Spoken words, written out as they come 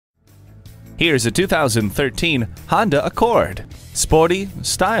Here's a 2013 Honda Accord. Sporty,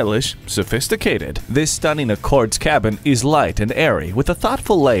 stylish, sophisticated. This stunning Accord's cabin is light and airy with a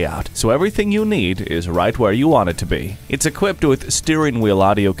thoughtful layout, so everything you need is right where you want it to be. It's equipped with steering wheel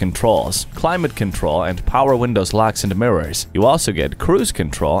audio controls, climate control, and power windows, locks, and mirrors. You also get cruise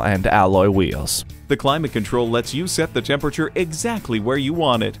control and alloy wheels. The climate control lets you set the temperature exactly where you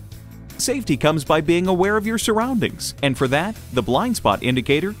want it. Safety comes by being aware of your surroundings, and for that, the blind spot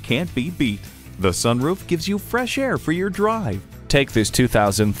indicator can't be beat. The sunroof gives you fresh air for your drive. Take this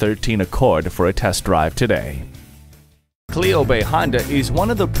 2013 Accord for a test drive today. Cleo Bay Honda is one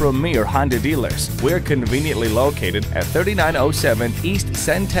of the premier Honda dealers. We're conveniently located at 3907 East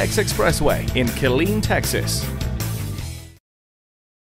Centex Expressway in Killeen, Texas.